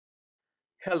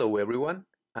Hello everyone,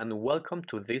 and welcome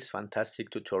to this fantastic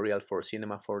tutorial for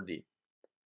Cinema 4D.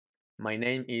 My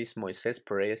name is Moises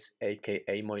Perez,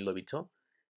 aka Moilobito,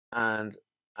 and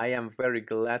I am very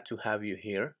glad to have you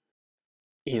here.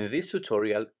 In this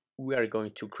tutorial, we are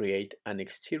going to create an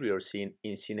exterior scene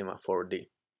in Cinema 4D.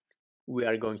 We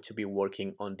are going to be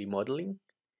working on the modeling,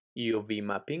 UV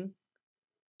mapping,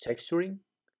 texturing,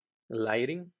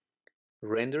 lighting,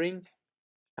 rendering,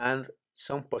 and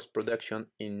some post-production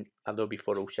in Adobe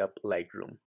Photoshop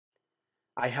Lightroom.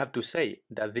 I have to say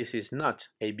that this is not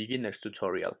a beginner's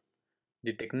tutorial.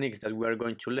 The techniques that we are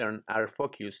going to learn are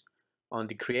focused on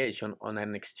the creation on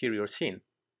an exterior scene,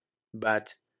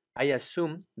 but I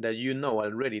assume that you know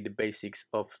already the basics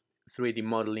of 3D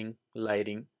modeling,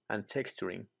 lighting, and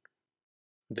texturing.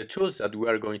 The tools that we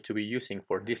are going to be using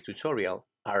for this tutorial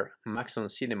are Maxon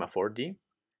Cinema 4D,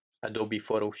 Adobe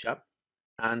Photoshop,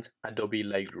 and Adobe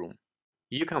Lightroom.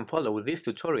 You can follow this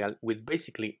tutorial with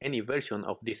basically any version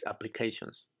of these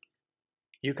applications.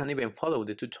 You can even follow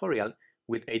the tutorial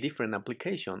with a different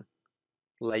application,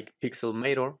 like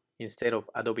Pixelmator instead of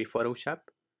Adobe Photoshop,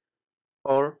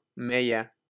 or Maya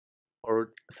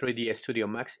or 3D Studio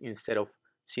Max instead of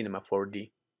Cinema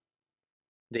 4D.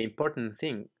 The important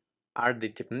thing are the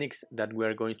techniques that we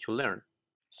are going to learn.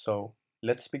 So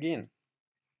let's begin.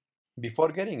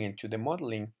 Before getting into the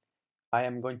modeling, I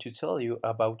am going to tell you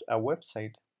about a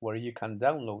website where you can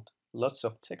download lots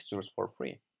of textures for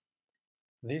free.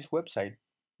 This website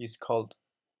is called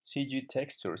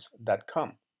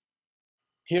cgtextures.com.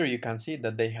 Here you can see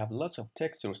that they have lots of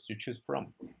textures to choose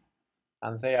from,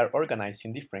 and they are organized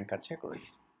in different categories.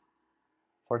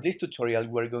 For this tutorial,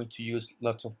 we're going to use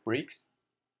lots of bricks,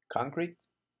 concrete,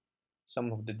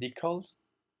 some of the decals,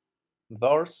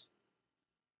 doors,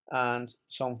 and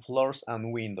some floors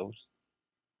and windows.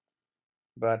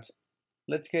 But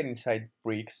let's get inside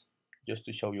bricks just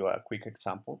to show you a quick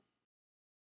example.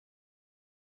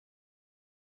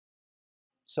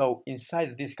 So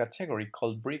inside this category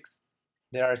called bricks,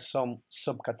 there are some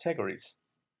subcategories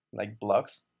like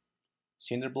blocks,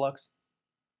 cinder blocks,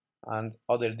 and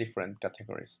other different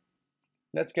categories.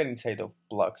 Let's get inside of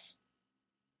blocks.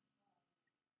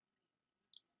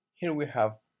 Here we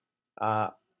have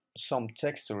some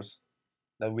textures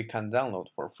that we can download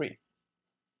for free.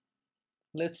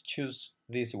 Let's choose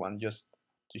this one just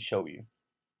to show you.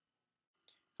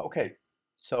 Okay,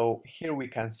 so here we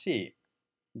can see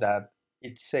that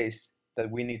it says that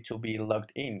we need to be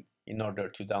logged in order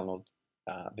to download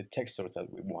the textures that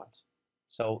we want.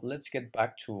 So let's get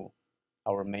back to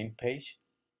our main page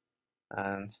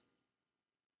and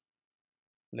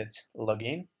let's log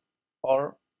in,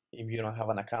 or if you don't have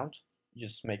an account,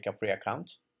 just make a free account.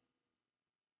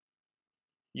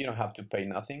 You don't have to pay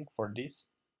nothing for this,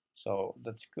 so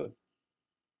that's good.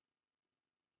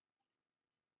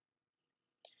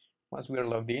 Once we are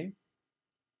logged in,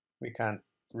 we can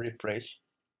refresh,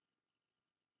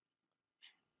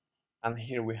 and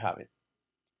here we have it.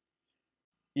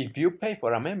 If you pay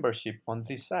for a membership on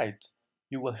this site,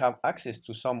 you will have access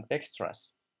to some extras.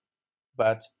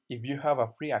 But if you have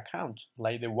a free account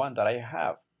like the one that I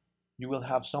have, you will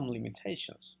have some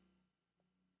limitations.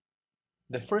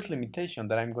 The first limitation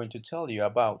that I'm going to tell you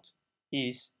about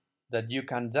is that you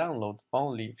can download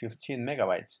only 15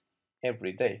 megabytes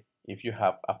every day if you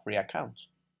have a free account.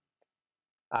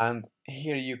 And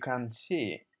here you can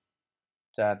see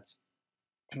that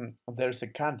there's a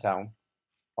countdown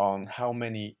on how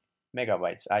many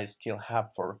megabytes I still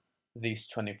have for these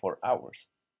 24 hours.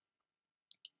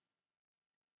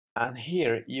 And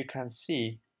here you can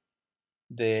see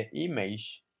the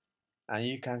image and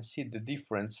you can see the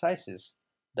different sizes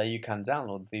that you can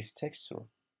download this texture.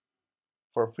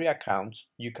 For free accounts,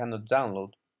 you cannot download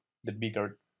the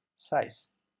bigger size,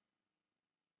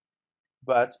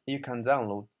 but you can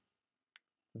download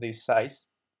this size,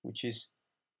 which is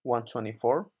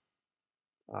 124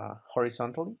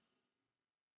 horizontally,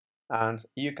 and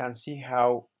you can see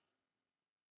how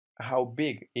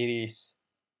big it is,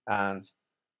 and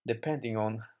depending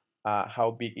on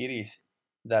how big it is,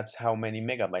 that's how many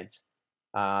megabytes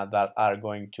that are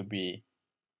going to be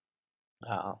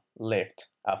left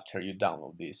after you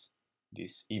download this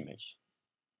image.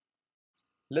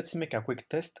 Let's make a quick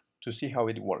test to see how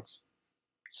it works.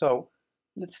 So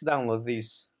let's download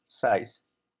this size,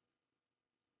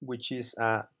 which is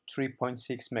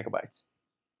 3.6 megabytes.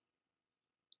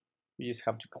 You just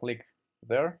have to click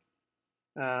there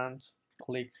and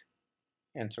click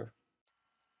enter.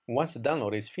 Once the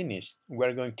download is finished,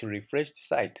 we're going to refresh the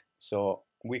site so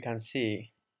we can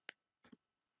see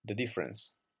the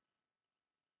difference.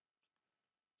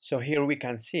 So here we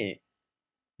can see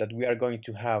that we are going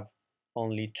to have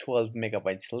only 12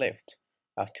 megabytes left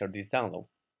after this download.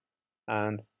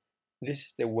 And this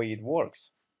is the way it works.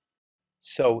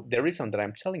 So the reason that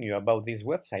I'm telling you about this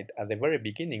website at the very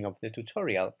beginning of the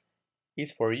tutorial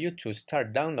is for you to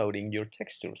start downloading your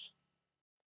textures.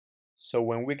 So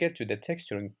when we get to the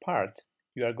texturing part,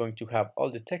 you are going to have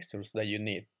all the textures that you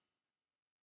need.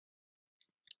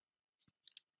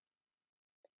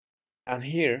 And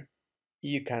here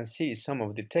you can see some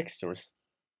of the textures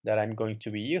that I'm going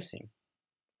to be using.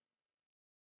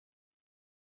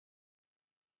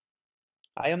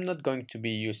 I am not going to be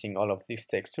using all of these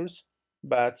textures,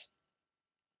 but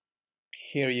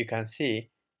here you can see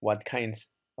what kinds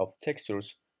of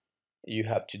textures you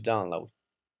have to download.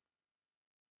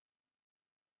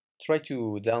 Try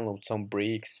to download some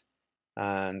bricks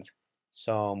and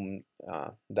some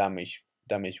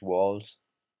damaged walls,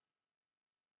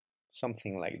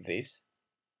 something like this,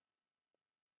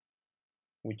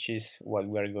 which is what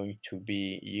we are going to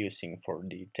be using for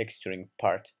the texturing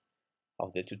part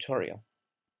of the tutorial.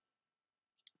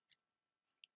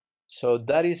 So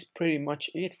that is pretty much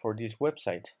it for this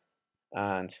website,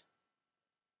 and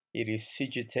it is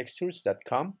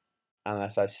cgtextures.com, and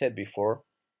as I said before,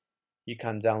 you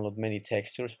can download many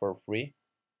textures for free.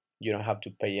 You don't have to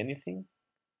pay anything.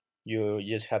 You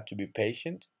just have to be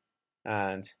patient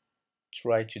and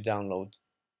try to download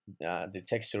the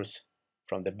textures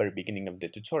from the very beginning of the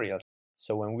tutorial.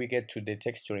 So when we get to the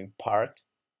texturing part,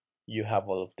 you have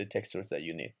all of the textures that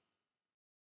you need.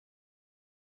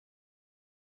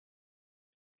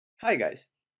 Hi guys,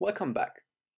 welcome back.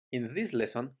 In this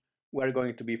lesson, we are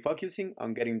going to be focusing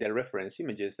on getting the reference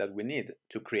images that we need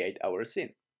to create our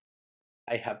scene.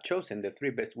 I have chosen the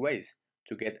three best ways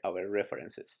to get our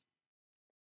references.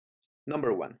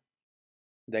 Number 1.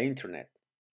 The Internet.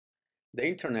 The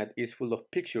Internet is full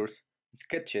of pictures,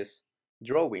 sketches,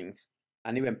 drawings,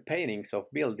 and even paintings of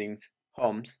buildings,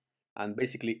 homes, and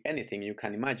basically anything you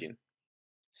can imagine.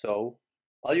 So,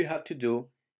 all you have to do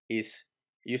is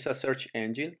use a search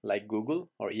engine like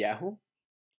Google or Yahoo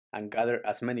and gather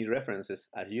as many references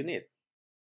as you need.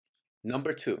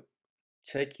 Number 2.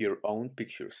 Take your own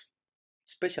pictures,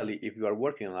 especially if you are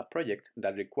working on a project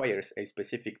that requires a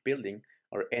specific building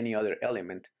or any other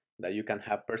element that you can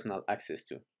have personal access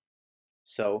to.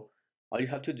 So all you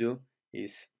have to do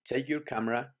is take your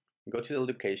camera, go to the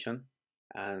location,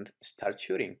 and start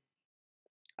shooting.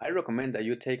 I recommend that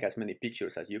you take as many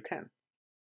pictures as you can.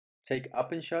 Take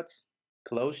open shots,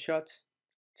 close shots,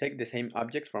 take the same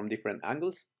object from different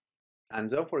angles, and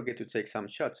don't forget to take some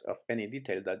shots of any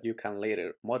detail that you can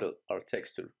later model or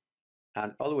texture.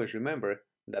 And always remember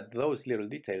that those little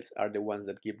details are the ones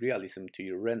that give realism to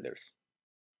your renders.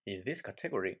 In this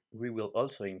category, we will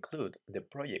also include the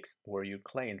projects where your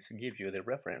clients give you the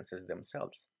references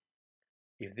themselves.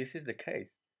 If this is the case,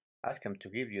 ask them to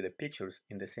give you the pictures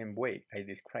in the same way I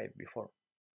described before.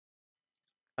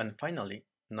 And finally,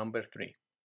 number 3.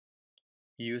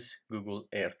 Use Google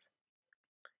Earth.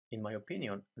 In my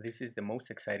opinion, this is the most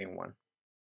exciting one.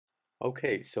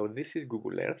 Okay, so this is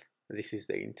Google Earth. This is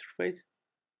the interface,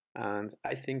 and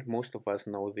I think most of us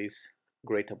know this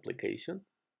great application,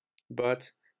 but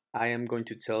I am going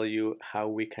to tell you how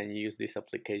we can use this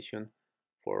application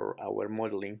for our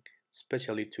modeling,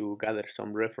 especially to gather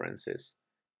some references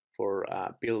for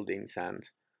buildings and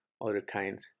other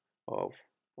kinds of,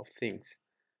 of things.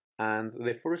 And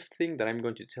the first thing that I'm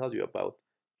going to tell you about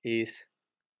is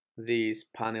this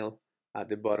panel at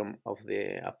the bottom of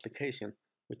the application,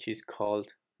 which is called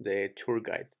the tour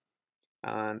guide.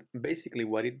 And basically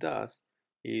what it does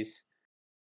is,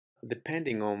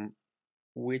 depending on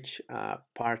which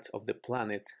part of the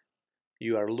planet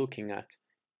you are looking at,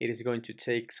 it is going to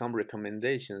take some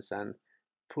recommendations and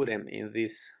put them in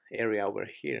this area over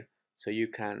here so you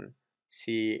can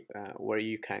see where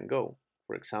you can go.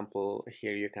 For example,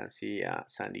 here you can see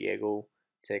San Diego,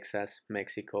 Texas,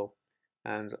 Mexico,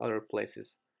 and other places.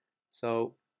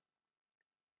 So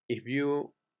if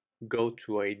you go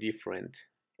to a different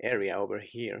area over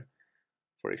here,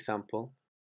 for example,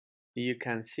 you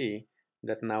can see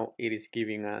that now it is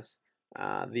giving us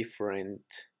different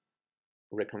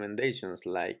recommendations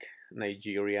like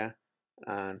Nigeria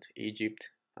and Egypt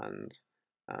and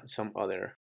some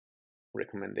other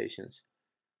recommendations.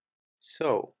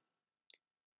 So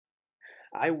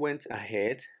I went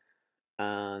ahead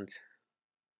and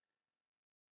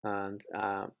and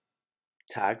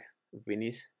tag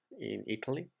Venice in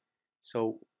Italy.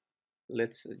 So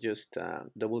let's just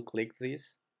double click this.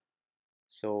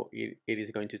 So it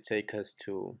is going to take us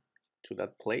to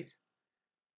that place.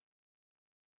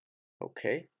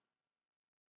 Okay.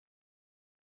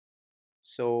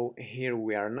 So here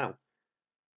we are now.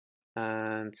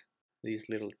 And this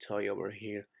little toy over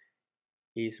here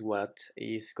is what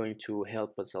is going to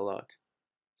help us a lot.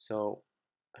 So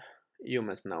you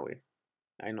must know it.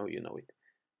 I know you know it.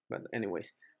 But anyways,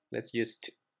 let's just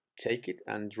take it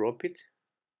and drop it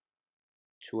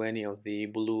to any of the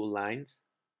blue lines.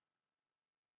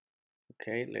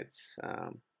 Okay, let's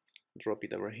drop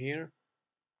it over here.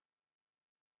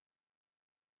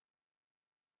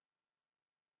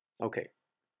 Okay,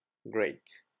 great.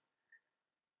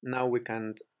 Now we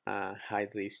can hide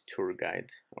this tour guide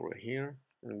over here,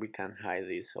 and we can hide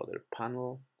this other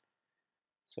panel.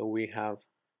 So we have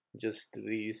just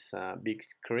this big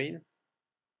screen,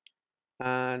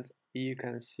 and you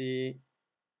can see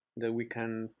that we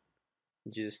can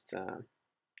just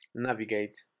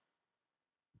navigate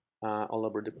all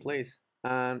over the place.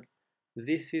 And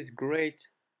this is great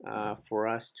for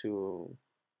us to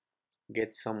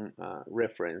get some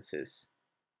references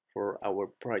for our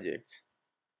projects.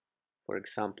 For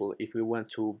example, if we want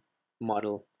to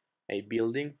model a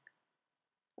building,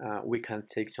 we can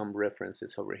take some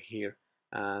references over here.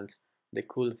 And the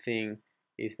cool thing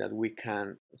is that we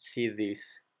can see this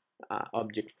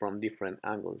object from different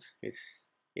angles. It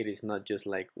is not just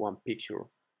like one picture.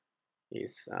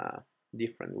 It's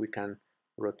different. We can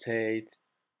rotate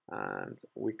and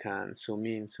we can zoom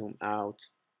in, zoom out.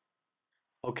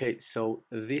 Okay, so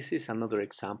this is another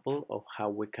example of how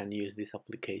we can use this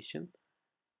application.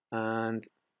 And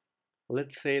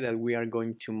let's say that we are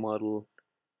going to model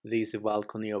this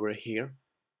balcony over here.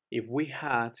 If we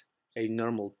had a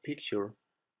normal picture,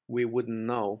 we wouldn't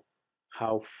know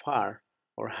how far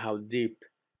or how deep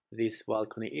this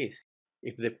balcony is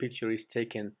if the picture is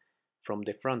taken from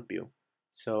the front view.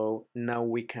 So now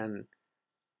we can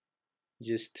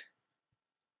just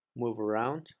move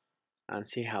around and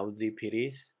see how deep it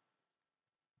is.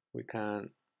 We can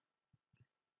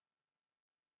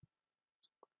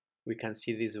we can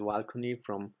see this balcony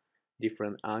from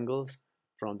different angles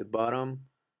from the bottom,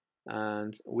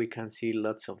 and we can see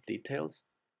lots of details.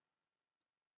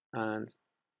 And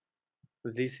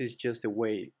this is just a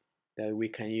way that we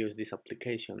can use this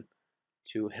application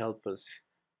to help us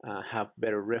have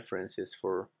better references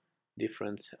for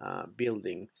different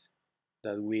buildings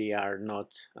that we are not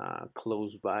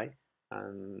close by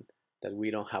and that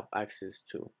we don't have access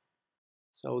to.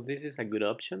 So this is a good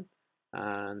option,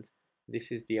 and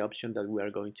this is the option that we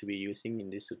are going to be using in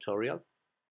this tutorial.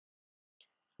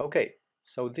 Okay,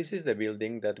 so this is the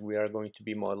building that we are going to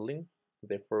be modeling,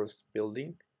 the first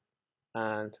building.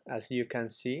 And as you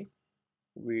can see,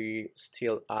 we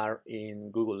still are in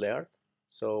Google Earth,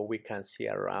 so we can see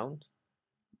around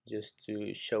just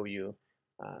to show you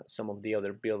some of the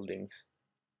other buildings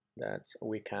that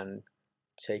we can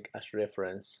take as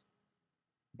reference.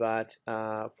 But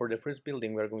for the first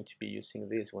building, we're going to be using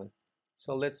this one.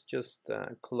 So let's just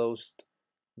close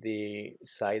the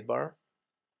sidebar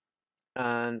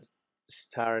and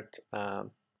start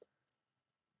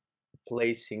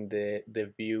placing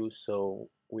the view so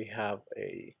we have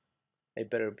a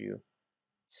better view.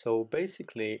 So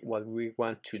basically what we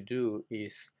want to do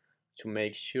is to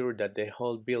make sure that the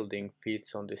whole building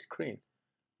fits on the screen,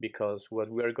 because what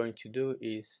we are going to do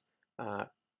is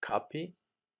copy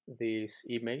this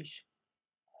image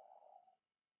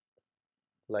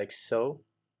like so,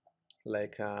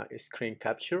 like a screen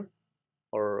capture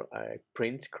or a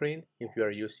print screen if you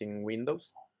are using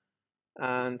Windows.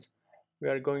 And we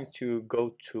are going to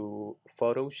go to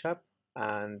Photoshop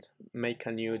and make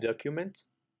a new document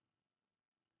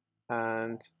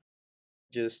and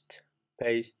just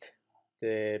paste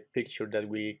the picture that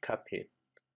we copied.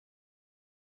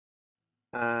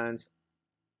 And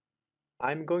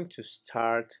I'm going to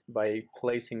start by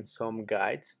placing some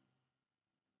guides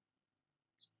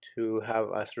to have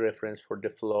as reference for the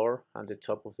floor and the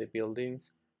top of the buildings,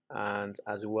 and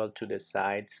as well to the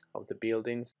sides of the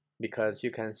buildings, because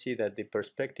you can see that the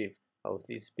perspective of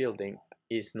this building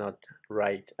is not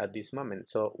right at this moment,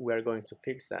 so we are going to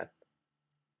fix that.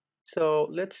 So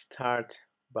let's start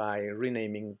by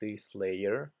renaming this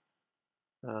layer,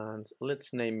 and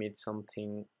let's name it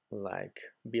something like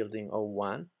building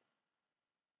 01.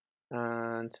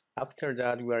 And after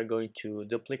that we are going to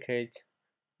duplicate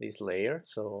this layer,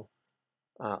 so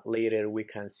later we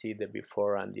can see the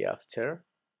before and the after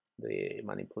the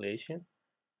manipulation.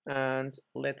 And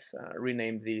let's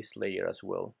rename this layer as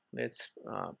well. Let's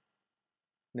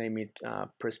name it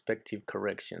perspective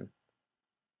correction,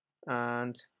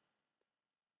 and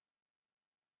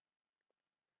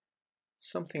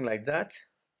something like that.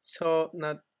 So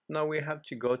now we have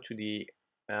to go to the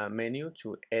menu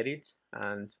to edit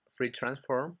and free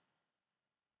transform,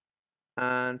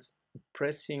 and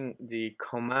pressing the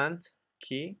command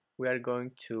key we are going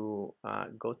to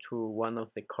go to one of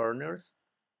the corners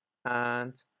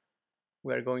and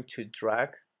we're going to drag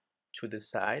to the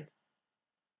side,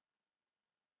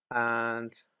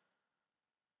 and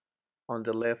on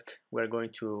the left we're going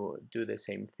to do the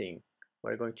same thing.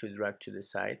 We're going to drag to the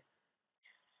side,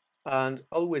 and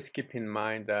always keep in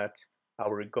mind that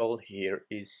our goal here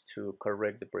is to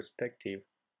correct the perspective,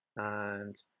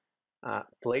 and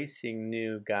placing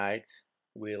new guides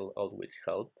will always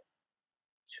help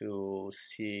to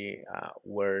see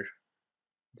where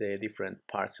the different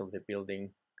parts of the building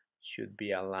should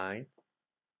be aligned.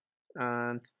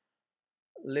 And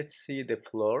let's see the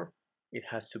floor. It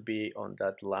has to be on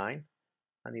that line,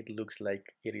 and it looks like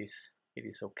it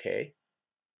is okay.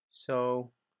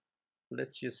 So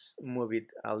let's just move it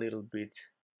a little bit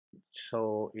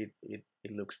so it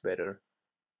looks better.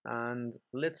 And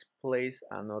let's place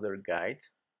another guide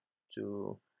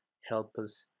to help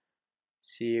us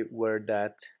see where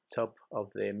that top of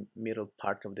the middle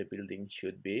part of the building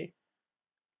should be.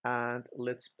 And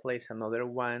let's place another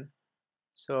one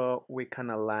so we can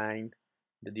align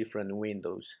the different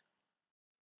windows.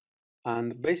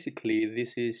 And basically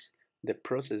this is the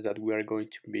process that we are going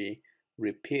to be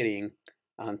repeating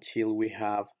until we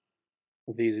have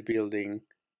this building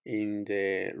in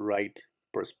the right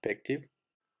perspective.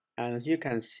 And as you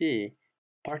can see,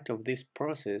 part of this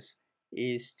process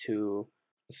is to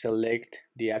select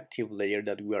the active layer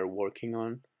that we are working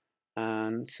on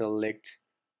and select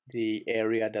the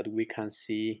area that we can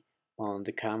see on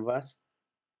the canvas.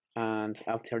 And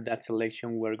after that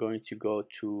selection, we're going to go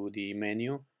to the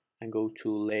menu and go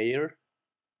to layer,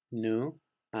 new,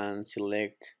 and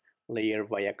select layer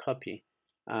via copy.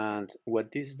 And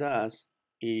what this does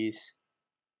is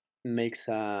makes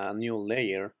a new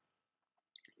layer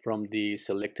from the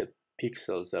selected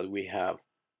pixels that we have,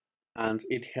 and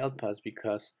it helped us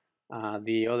because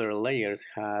the other layers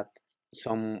had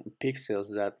some pixels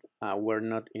that were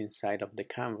not inside of the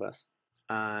canvas,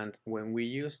 and when we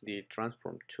use the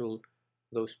transform tool,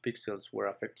 those pixels were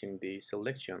affecting the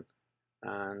selection,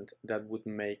 and that would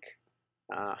make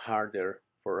harder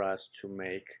for us to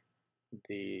make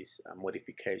these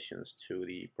modifications to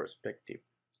the perspective.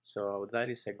 So that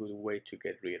is a good way to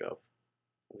get rid of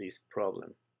this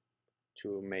problem,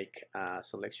 to make a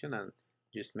selection and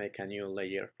just make a new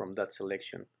layer from that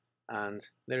selection. And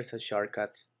there's a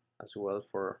shortcut as well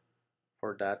for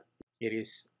that. It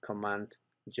is Command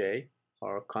J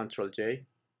or Control J,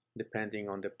 depending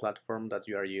on the platform that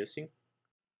you are using.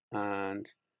 And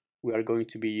we are going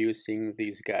to be using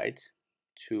these guides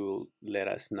to let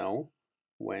us know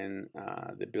when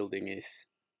the building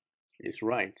is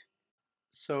right.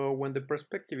 So when the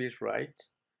perspective is right,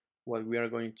 what we are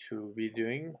going to be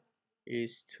doing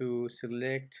is to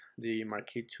select the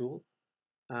marquee tool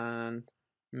and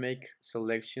make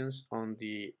selections on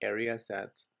the areas that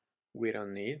we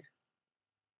don't need,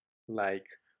 like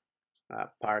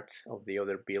parts of the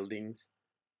other buildings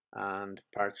and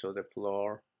parts of the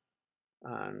floor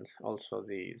and also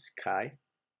the sky.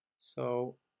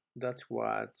 So that's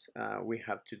what we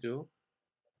have to do.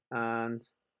 And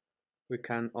we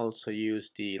can also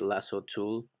use the lasso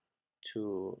tool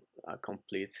to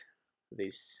complete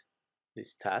this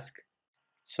this task.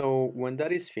 So when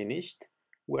that is finished,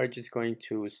 we're just going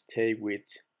to stay with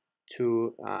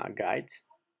two guides,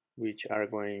 which are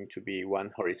going to be one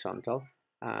horizontal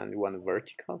and one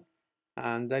vertical.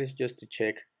 And that is just to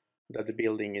check that the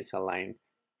building is aligned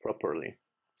properly.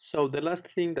 So the last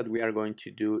thing that we are going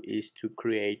to do is to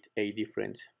create a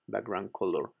different background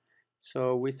color.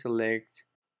 So we select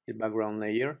the background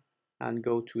layer and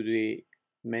go to the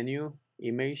menu,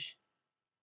 image,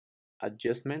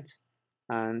 adjustments,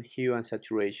 and hue and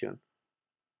saturation.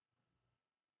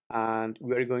 And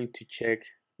we are going to check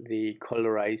the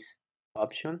colorize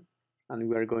option, and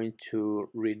we are going to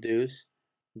reduce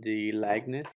the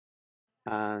lightness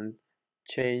and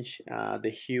change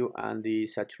the hue and the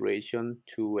saturation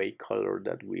to a color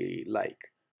that we like.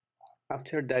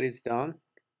 After that is done,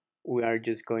 we are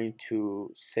just going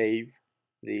to save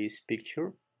this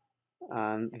picture,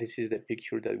 and this is the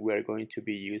picture that we are going to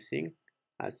be using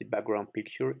as the background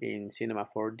picture in Cinema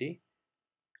 4D,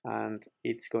 and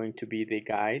it's going to be the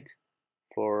guide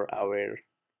for our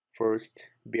first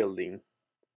building.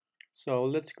 So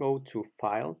let's go to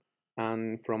File,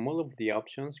 and from all of the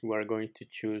options we are going to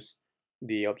choose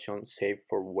the option Save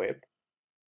for Web,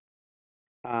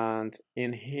 and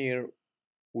in here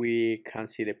we can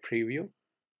see the preview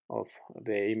of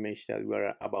the image that we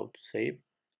are about to save,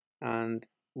 and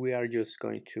we are just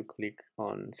going to click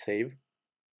on Save,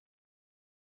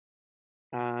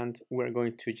 and we're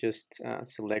going to just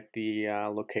select the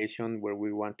location where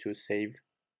we want to save,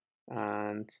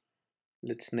 and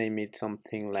let's name it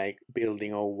something like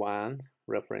Building 01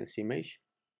 reference image.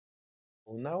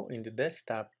 Now in the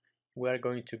desktop, we are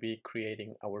going to be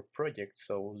creating our project.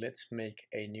 So let's make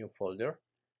a new folder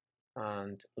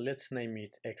and let's name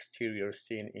it exterior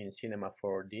scene in Cinema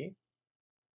 4D.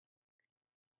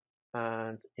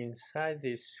 And inside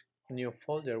this new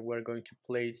folder, we're going to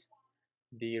place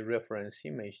the reference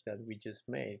image that we just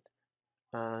made.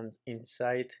 And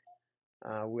inside,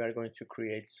 we are going to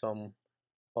create some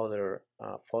other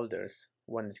folders.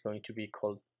 One is going to be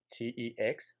called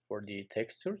TEX for the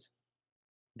textures.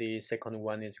 The second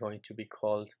one is going to be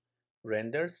called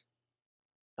renders.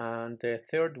 And the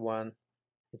third one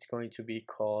is going to be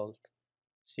called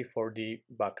C4D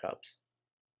backups.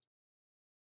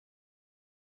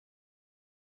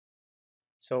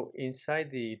 So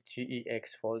inside the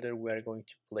GEX folder, we are going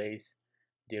to place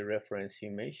the reference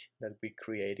image that we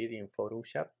created in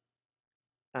Photoshop.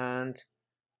 And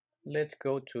let's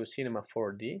go to Cinema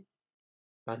 4D.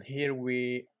 And here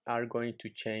we are going to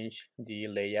change the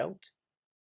layout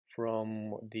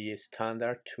from the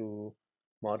standard to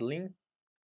modeling.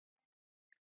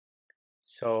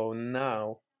 So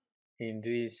now in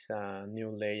this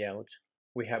new layout,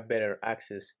 we have better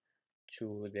access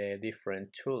to the different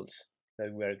tools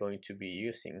that we are going to be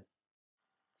using.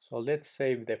 So let's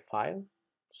save the file.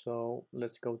 So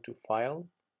let's go to File,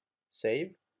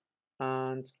 Save,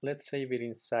 and let's save it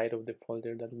inside of the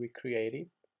folder that we created.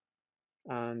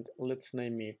 And let's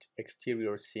name it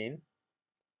Exterior Scene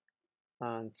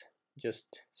and just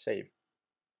save.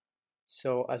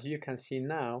 So as you can see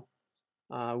now,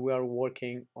 we are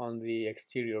working on the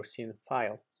exterior scene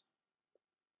file.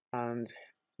 And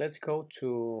let's go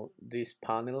to this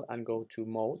panel and go to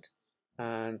Mode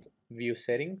and View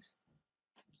Settings.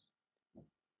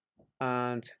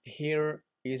 And here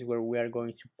is where we are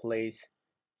going to place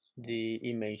the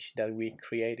image that we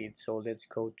created. So let's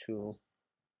go to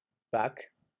Back.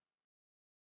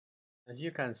 As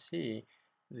you can see,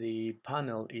 the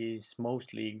panel is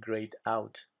mostly grayed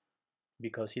out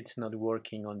because it's not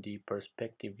working on the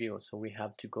perspective view. So we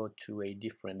have to go to a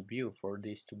different view for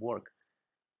this to work.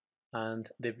 And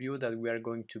the view that we are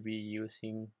going to be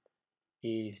using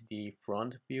is the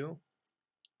front view.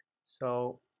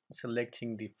 So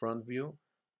selecting the front view,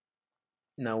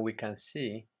 now we can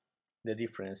see the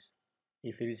difference.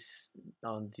 If it is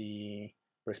on the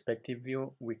perspective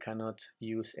view, we cannot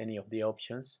use any of the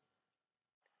options.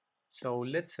 So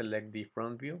let's select the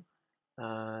front view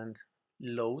and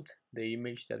load the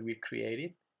image that we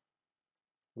created,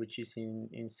 which is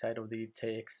inside of the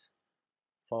text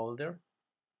folder.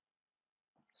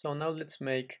 So now let's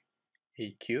make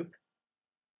a cube,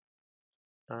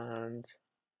 and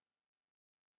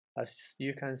as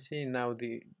you can see now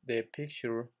the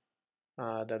picture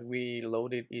that we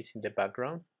loaded is in the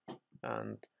background,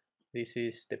 and this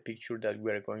is the picture that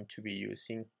we are going to be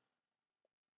using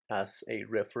as a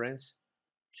reference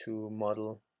to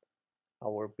model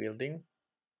our building.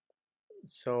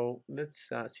 So let's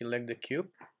select the cube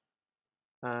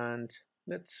and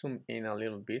let's zoom in a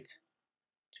little bit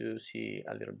to see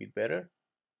a little bit better.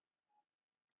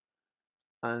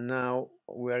 And now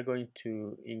we are going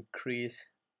to increase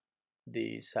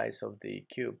the size of the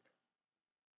cube.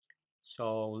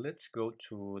 So let's go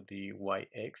to the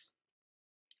YX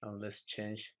and let's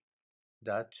change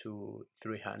that to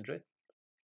 300,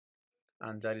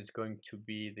 and that is going to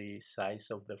be the size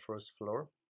of the first floor.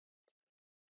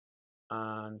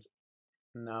 And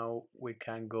now we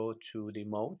can go to the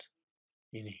mode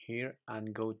in here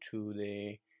and go to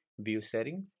the view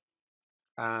settings,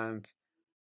 and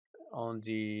on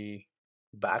the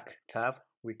back tab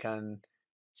we can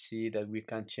see that we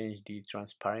can change the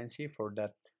transparency for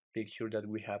that picture that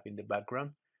we have in the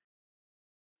background,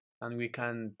 and we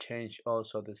can change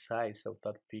also the size of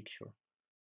that picture,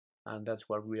 and that's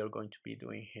what we are going to be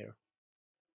doing here.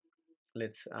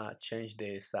 Let's change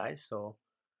the size so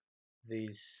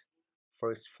this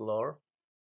first floor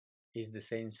is the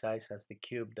same size as the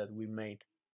cube that we made,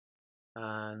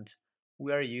 and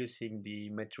we are using the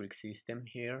metric system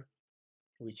here,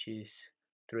 which is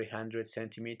 300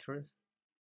 centimeters,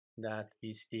 that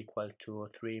is equal to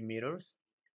 3 meters.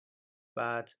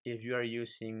 But if you are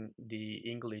using the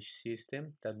English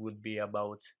system, that would be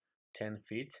about 10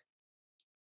 feet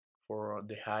for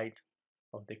the height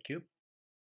of the cube.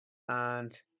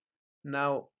 And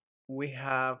now we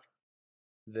have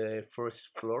the first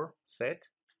floor set,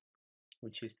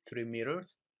 which is 3 meters,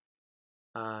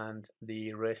 and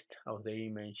the rest of the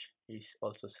image is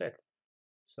also set.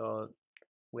 So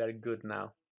we are good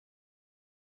now.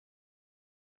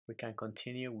 We can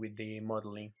continue with the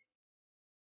modeling,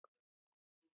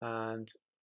 and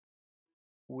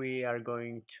we are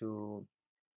going to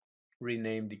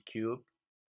rename the cube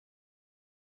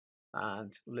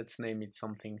and let's name it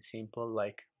something simple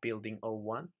like building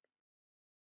O1.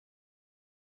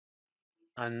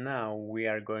 And now we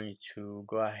are going to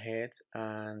go ahead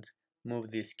and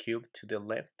move this cube to the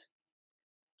left,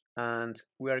 and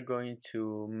we are going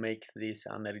to make this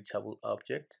an editable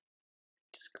object.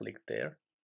 Just click there,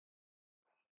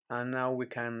 and now we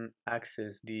can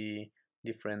access the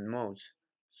different modes.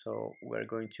 So we're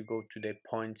going to go to the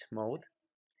point mode,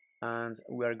 and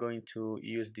we are going to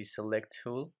use the select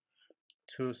tool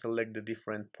to select the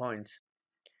different points.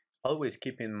 Always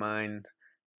keep in mind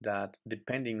that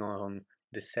depending on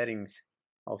the settings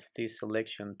of this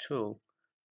selection tool,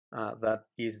 that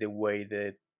is the way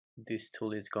that this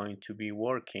tool is going to be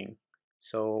working.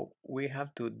 So we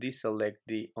have to deselect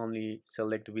the only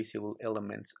select visible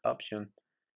elements option.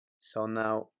 So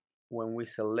now when we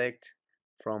select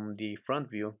from the front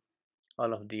view,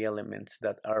 all of the elements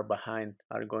that are behind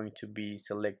are going to be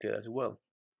selected as well.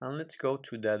 And let's go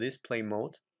to the display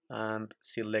mode and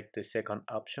select the second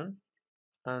option.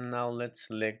 And now let's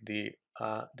select the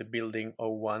building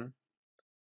O1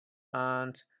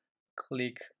 and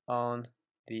click on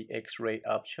the X-ray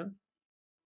option,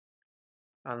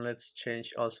 and let's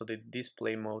change also the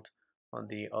display mode on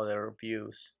the other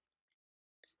views.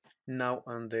 Now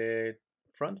on the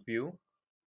front view,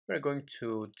 we're going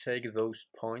to take those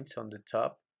points on the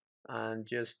top and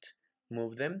just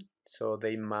move them so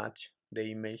they match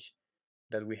the image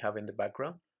that we have in the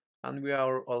background. And we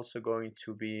are also going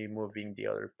to be moving the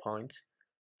other points,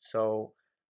 so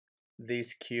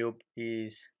this cube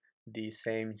is the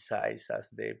same size as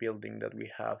the building that we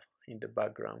have in the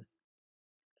background.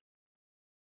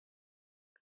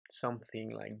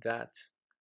 Something like that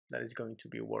is going to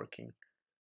be working.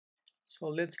 So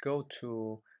let's go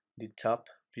to the top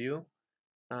view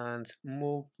and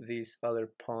move these other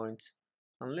points,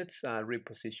 and let's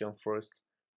reposition first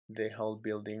the whole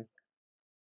building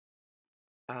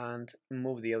and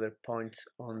move the other points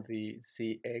on the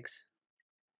ZX.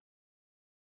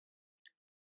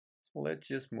 So let's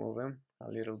just move them a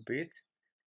little bit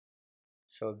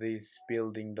so this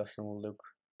building doesn't look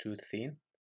too thin,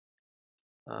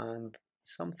 and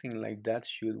something like that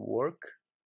should work.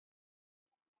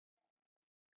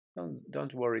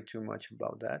 Don't worry too much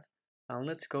about that. And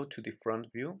let's go to the front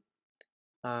view,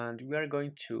 and we are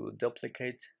going to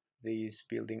duplicate this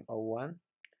building O1.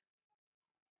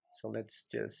 So let's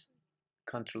just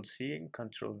Control C and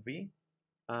Control V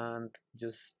and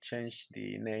just change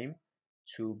the name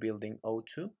to building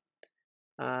O2,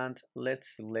 and let's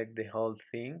select the whole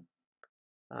thing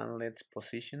and let's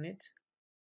position it.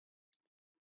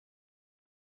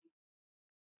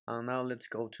 And now let's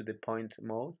go to the point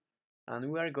mode,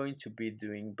 and we are going to be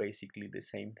doing basically the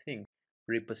same thing.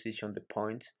 Reposition the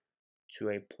points to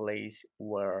a place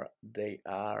where they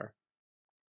are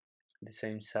the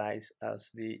same size as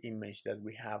the image that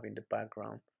we have in the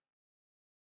background.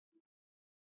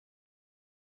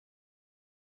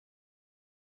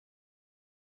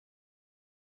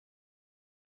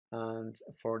 And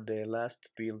for the last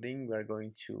building, we're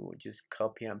going to just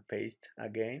copy and paste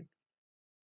again,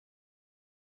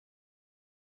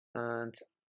 and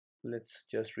let's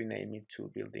just rename it to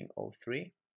building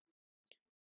O3,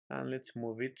 and let's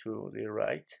move it to the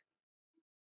right.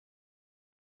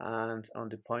 And on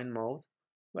the point mode,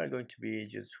 we're going to be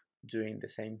just doing the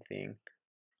same thing.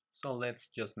 So let's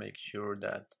just make sure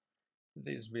that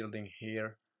this building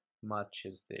here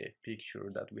matches the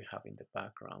picture that we have in the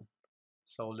background.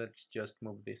 So let's just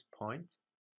move this point.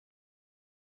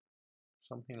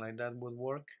 Something like that would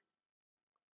work.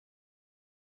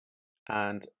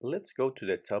 And let's go to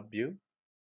the top view,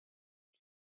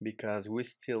 because we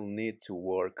still need to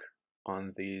work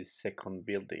on this second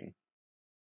building.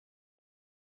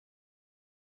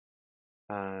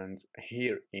 And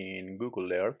here in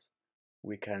Google Earth,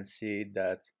 we can see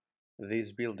that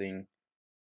this building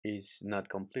is not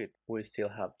complete. We still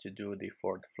have to do the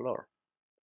fourth floor.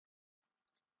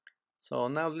 So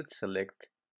now let's select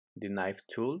the knife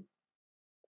tool,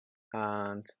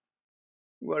 and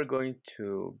we're going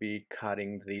to be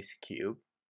cutting this cube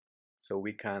so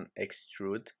we can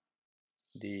extrude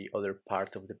the other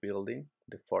part of the building,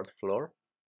 the fourth floor.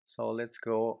 So let's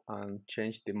go and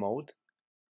change the mode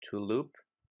to loop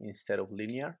instead of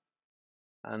linear,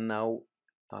 and now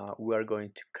we are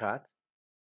going to cut.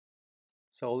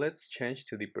 So let's change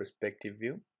to the perspective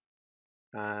view,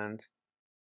 and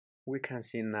we can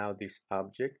see now this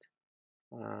object,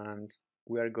 and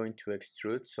we are going to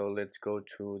extrude. So let's go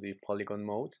to the polygon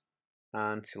mode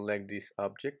and select this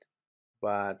object,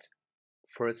 but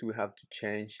first we have to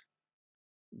change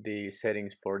the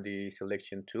settings for the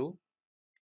selection tool.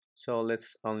 So let's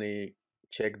only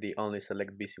check the only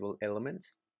select visible elements,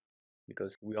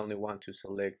 because we only want to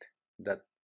select that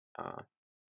uh,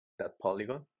 that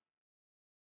polygon.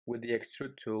 With the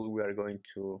extrude tool, we are going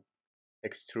to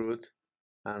extrude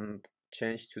and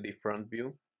change to the front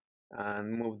view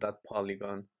and move that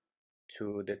polygon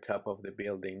to the top of the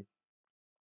building.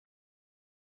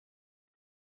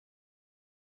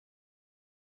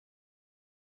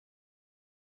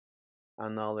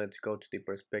 And now let's go to the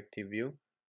perspective view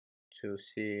to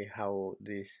see how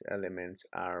these elements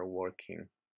are working.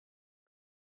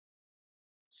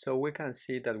 So we can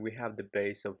see that we have the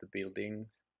base of the buildings,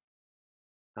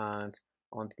 and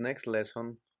on the next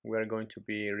lesson we are going to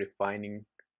be refining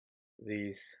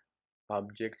these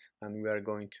objects, and we are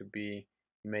going to be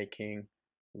making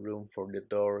room for the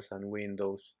doors and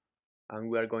windows, and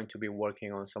we are going to be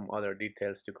working on some other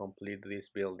details to complete these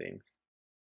buildings.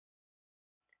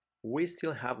 We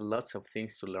still have lots of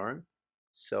things to learn,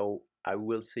 so I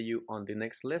will see you on the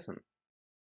next lesson.